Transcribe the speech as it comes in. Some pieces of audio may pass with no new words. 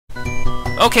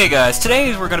Okay guys,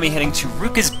 today we're going to be heading to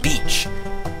Ruka's Beach.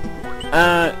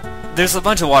 There's a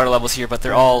bunch of water levels here, but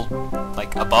they're all,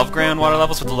 like, above ground water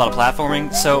levels with a lot of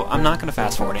platforming, so I'm not going to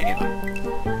fast forward any of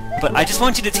them. But I just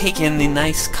want you to take in the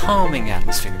nice, calming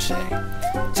atmosphere today.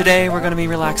 Today we're going to be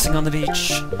relaxing on the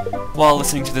beach, while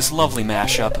listening to this lovely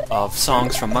mashup of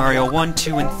songs from Mario 1,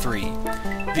 2, and 3.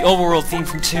 The overworld theme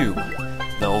from 2,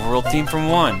 the overworld theme from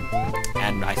 1,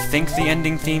 and I think the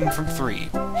ending theme from 3.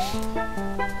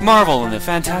 Marvel in the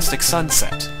fantastic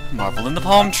sunset, marvel in the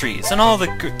palm trees, and all the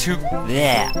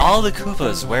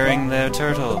Koopas wearing their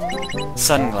turtle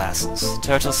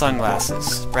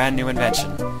sunglasses, brand new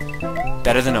invention,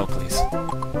 better than Oakley's.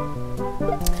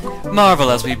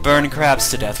 Marvel as we burn crabs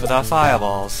to death with our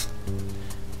fireballs,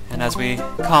 and as we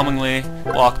calmingly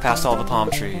walk past all the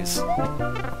palm trees,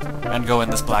 and go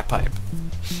in this black pipe.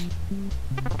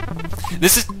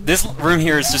 This room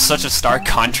here is just such a stark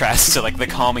contrast to like the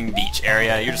calming beach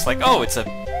area. You're just like, oh, it's a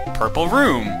purple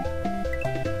room,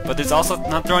 but there's also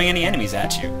not throwing any enemies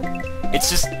at you. It's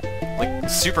just like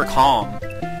super calm,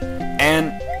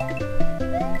 and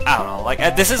I don't know.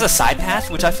 Like this is a side path,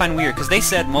 which I find weird because they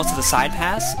said most of the side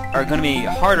paths are going to be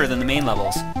harder than the main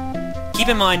levels. Keep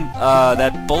in mind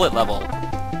that bullet level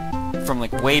from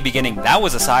like way beginning, that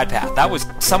was a side path. That was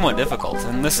somewhat difficult,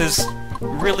 and this is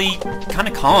really kind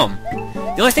of calm.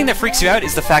 The only thing that freaks you out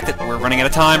is the fact that we're running out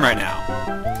of time right now.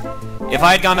 If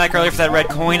I had gone back earlier for that red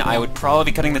coin, I would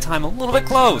probably be cutting the time a little bit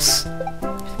close.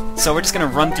 So we're just gonna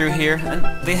run through here, and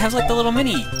they have like the little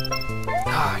mini...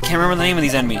 I can't remember the name of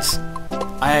these enemies.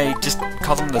 I just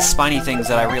call them the spiny things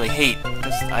that I really hate,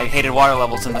 because I hated water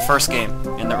levels in the first game,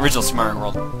 in the original Super Mario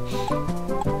World.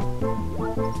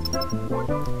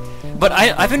 But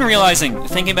I've been realizing,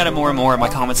 thinking about it more and more in my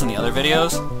comments in the other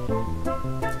videos,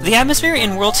 the atmosphere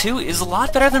in World 2 is a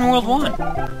lot better than World 1.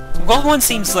 World 1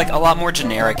 seems like a lot more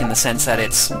generic in the sense that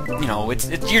it's, you know, it's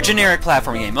your generic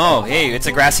platforming game. Oh, hey, it's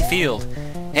a grassy field.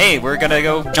 Hey, we're gonna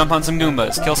go jump on some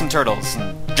Goombas, kill some turtles,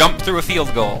 and jump through a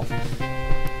field goal.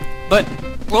 But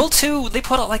World 2, they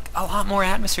put like a lot more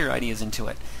atmosphere ideas into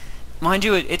it. Mind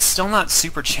you, it's still not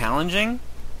super challenging,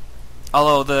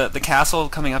 although the castle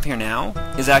coming up here now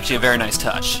is actually a very nice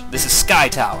touch. This is Sky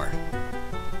Tower.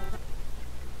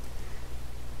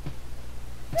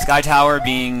 Sky Tower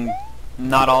being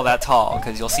not all that tall,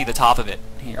 because you'll see the top of it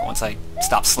here once I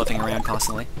stop slipping around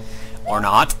constantly. Or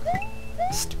not.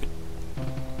 Stupid.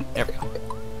 There we go.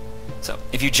 So,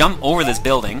 if you jump over this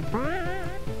building...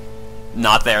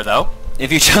 Not there, though.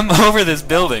 If you jump over this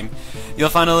building, you'll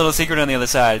find a little secret on the other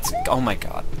side. It's, oh my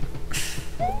god.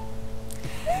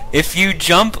 If you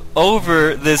jump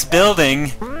over this building...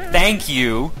 Thank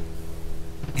you!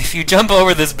 If you jump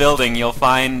over this building, you'll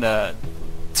find...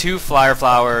 2 flyer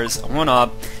flowers, 1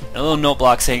 up, and a little note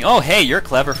block saying, oh hey, you're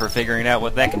clever for figuring out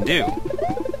what that can do.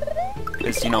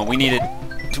 Because, you know, we needed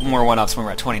 2 more 1-ups when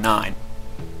we're at 29.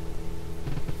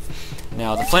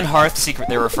 Now, the Flint Hearth secret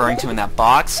they're referring to in that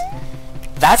box,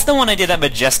 that's the one I did that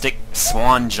majestic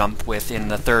swan jump with in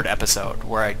the 3rd episode,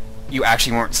 where you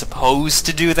actually weren't supposed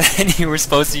to do that, and you were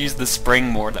supposed to use the spring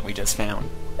moor that we just found.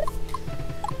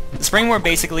 The spring moor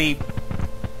basically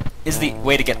is the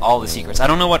way to get all the secrets. I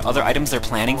don't know what other items they're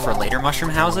planning for later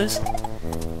mushroom houses,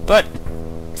 but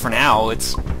for now,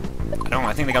 it's... I don't know,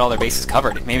 I think they got all their bases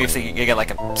covered. Maybe if they get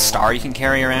like a star you can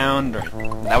carry around, or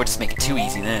that would just make it too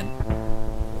easy then.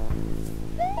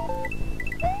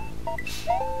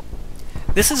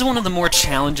 This is one of the more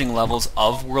challenging levels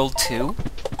of World 2.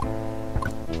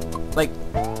 Like,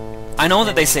 I know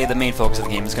that they say the main focus of the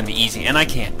game is going to be easy, and I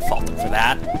can't fault them for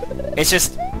that. It's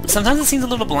just... sometimes it seems a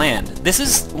little bland. This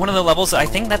is one of the levels that I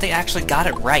think that they actually got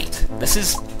it right. This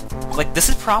is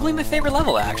probably my favorite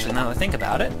level, actually, now that I think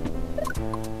about it.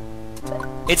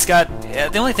 It's got...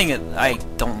 the only thing that I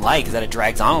don't like is that it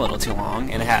drags on a little too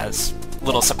long, and it has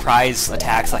little surprise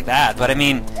attacks like that, but I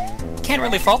mean, can't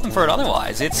really fault them for it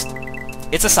otherwise. It's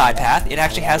a side path. It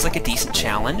actually has, like, a decent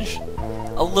challenge.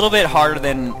 A little bit harder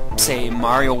than, say,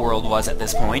 Mario World was at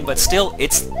this point, but still,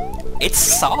 it's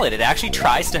solid. It actually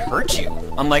tries to hurt you,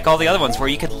 unlike all the other ones where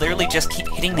you could literally just keep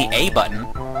hitting the A button,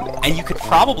 and you could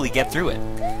probably get through it.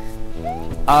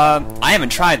 I haven't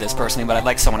tried this personally, but I'd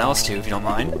like someone else to, if you don't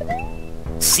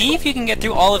mind. See if you can get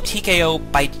through all of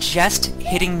TKO by just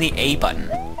hitting the A button,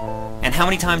 and how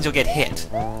many times you'll get hit.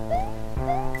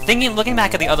 Looking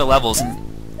back at the other levels, and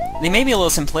they may be a little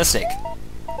simplistic,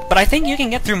 but I think you can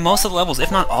get through most of the levels,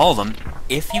 if not all of them,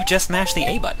 if you just mash the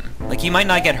A button. Like, you might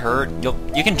not get hurt,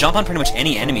 you can jump on pretty much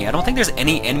any enemy. I don't think there's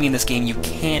any enemy in this game you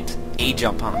can't A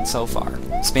jump on so far.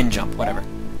 Spin jump, whatever.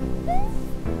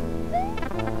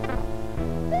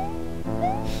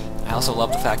 I also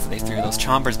love the fact that they threw those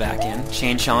chompers back in.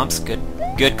 Chain chomps,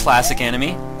 good classic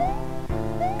enemy.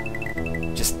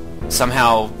 Just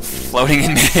somehow floating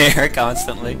in midair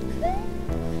constantly.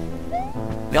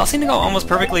 They all seem to go almost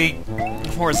perfectly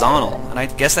horizontal, and I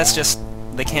guess that's just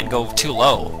they can't go too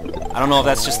low. I don't know if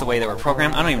that's just the way they were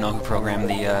programmed. I don't even know who programmed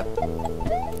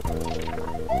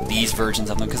these versions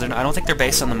of them, because I don't think they're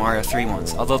based on the Mario 3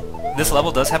 ones. Although this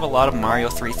level does have a lot of Mario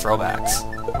 3 throwbacks,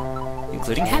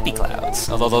 including Happy Clouds.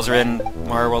 Although those are in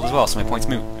Mario World as well, so my point's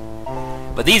moot.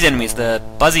 But these enemies, the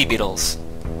Buzzy Beetles,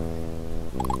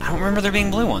 I don't remember there being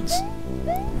blue ones.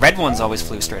 Red ones always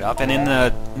flew straight up, and in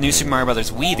the new Super Mario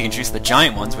Bros. Wii, they introduced the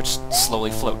giant ones, which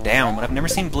slowly float down, but I've never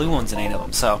seen blue ones in any of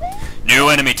them, so... New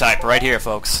enemy type right here,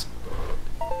 folks.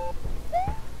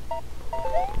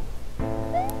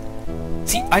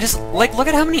 See, I just... like, look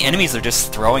at how many enemies they're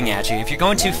just throwing at you. If you're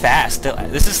going too fast,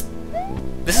 this is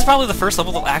probably the first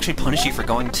level that'll actually punish you for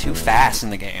going too fast in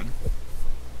the game.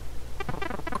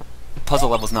 Puzzle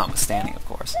levels notwithstanding, of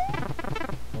course.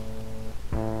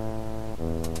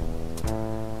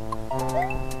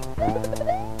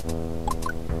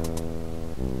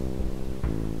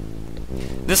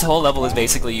 This whole level is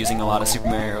basically using a lot of Super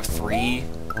Mario 3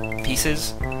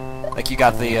 pieces. Like, you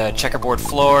got the checkerboard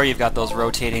floor, you've got those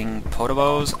rotating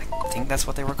potobos, I think that's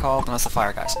what they were called, unless the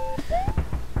fire guys.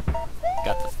 You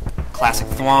got the classic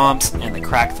thwomps and the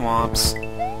crack thwomps.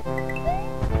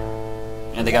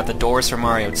 And they got the doors from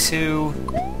Mario 2.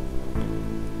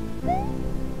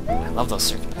 I love those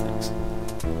circular things.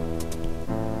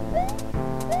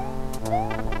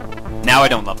 Now I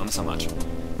don't love them so much.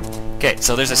 Okay,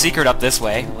 so there's a secret up this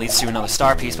way, leads to another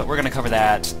star piece, but we're going to cover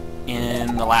that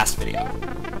in the last video.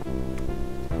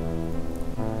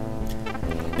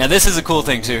 Now this is a cool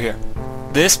thing too here.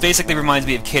 This basically reminds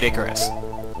me of Kid Icarus,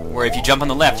 where if you jump on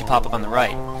the left, you pop up on the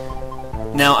right.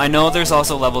 Now I know there's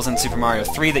also levels in Super Mario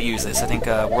 3 that use this. I think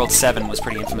World 7 was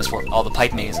pretty infamous for all the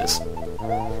pipe mazes.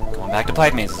 Going back to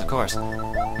pipe mazes, of course.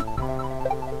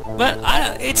 But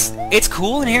it's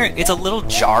cool in here. It's a little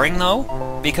jarring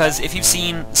though, because if you've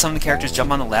seen some of the characters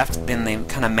jump on the left, then they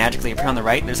kind of magically appear on the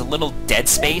right. There's a little dead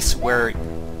space where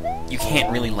you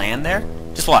can't really land there.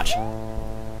 Just watch.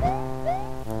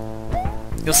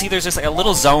 You'll see there's just like a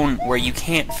little zone where you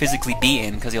can't physically be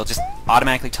in because you'll just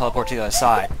automatically teleport to the other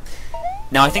side.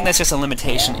 Now I think that's just a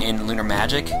limitation in Lunar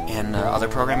Magic and other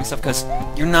programming stuff, because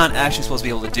you're not actually supposed to be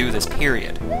able to do this,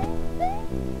 period.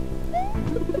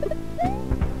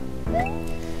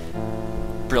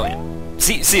 Brilliant.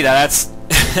 See that's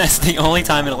that's the only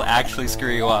time it'll actually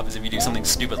screw you up, is if you do something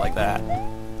stupid like that.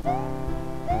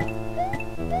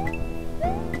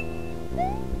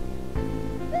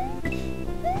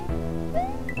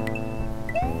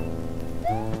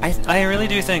 I really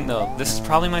do think, though, this is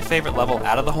probably my favorite level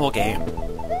out of the whole game.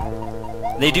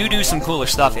 They do some cooler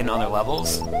stuff in other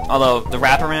levels, although the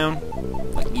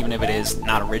wraparound, like, even if it is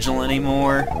not original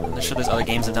anymore, I'm sure there's other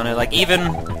games that have done it. Like,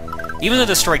 even the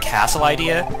Destroy Castle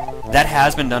idea, that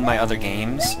has been done by other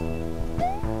games.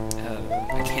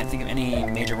 I can't think of any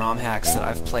major ROM hacks that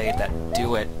I've played that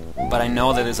do it, but I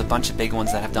know that there's a bunch of big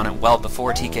ones that have done it well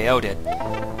before TKO did.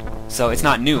 So it's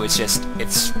not new, it's just,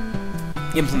 it's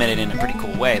implemented in a pretty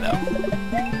cool way, though.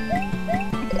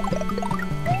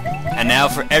 And now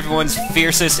for everyone's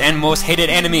fiercest and most hated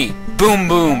enemy, Boom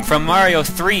Boom from Mario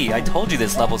 3. I told you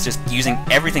this level's just using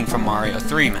everything from Mario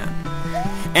 3, man.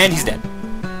 And he's dead.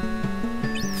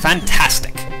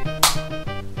 Fantastic.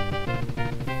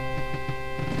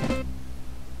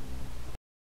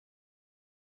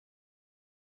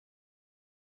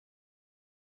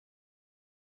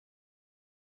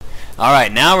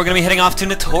 Alright, now we're going to be heading off to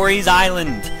Notori's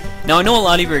Island. Now, I know a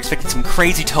lot of you are expecting some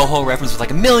crazy Toho reference with like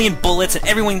a million bullets and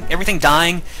everything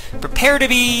dying. Prepare to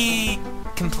be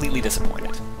completely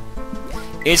disappointed.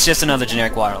 It's just another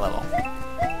generic water level.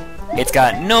 It's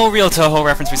got no real Toho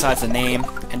reference besides the name,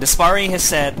 and Despari has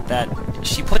said that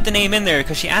she put the name in there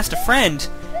because she asked a friend,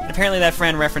 and apparently that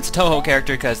friend referenced a Toho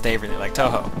character because they really like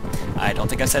Toho. I don't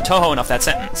think I said Toho enough that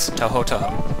sentence. Toho,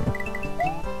 Toho.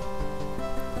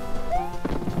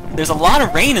 There's a lot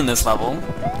of rain in this level.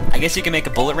 I guess you can make a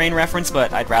Bullet Rain reference,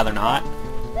 but I'd rather not.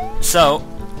 So,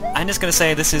 I'm just gonna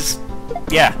say this is...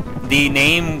 yeah, the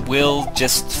name will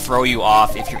just throw you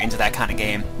off if you're into that kind of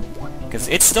game. Because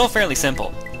it's still fairly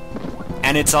simple.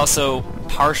 And it's also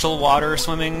partial water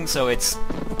swimming, so it's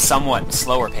somewhat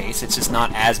slower pace. It's just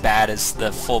not as bad as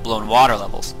the full-blown water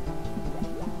levels.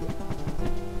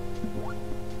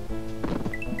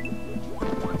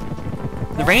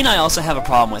 The rain I also have a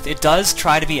problem with. It does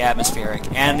try to be atmospheric,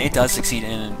 and it does succeed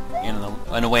in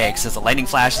a way, because the lightning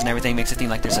flashes and everything makes it seem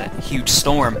like there's a huge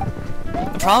storm.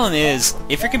 The problem is,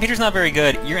 if your computer's not very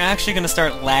good, you're actually going to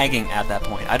start lagging at that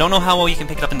point. I don't know how well you can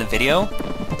pick it up in the video,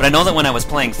 but I know that when I was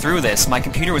playing through this, my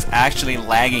computer was actually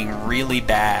lagging really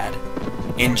bad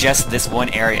in just this one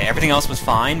area. Everything else was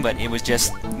fine, but it was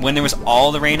just, when there was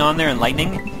all the rain on there and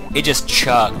lightning, it just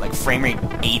chugged, like frame rate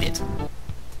ate it.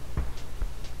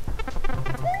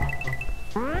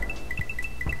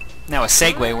 Now a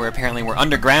segue where apparently we're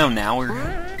underground now,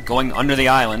 we're going under the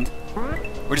island.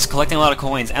 We're just collecting a lot of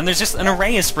coins, and there's just an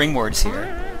array of springboards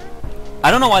here.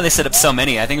 I don't know why they set up so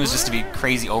many. I think it was just to be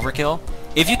crazy overkill.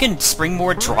 If you can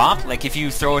springboard drop, like if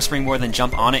you throw a springboard and then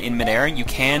jump on it in midair, you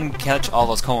can catch all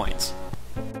those coins.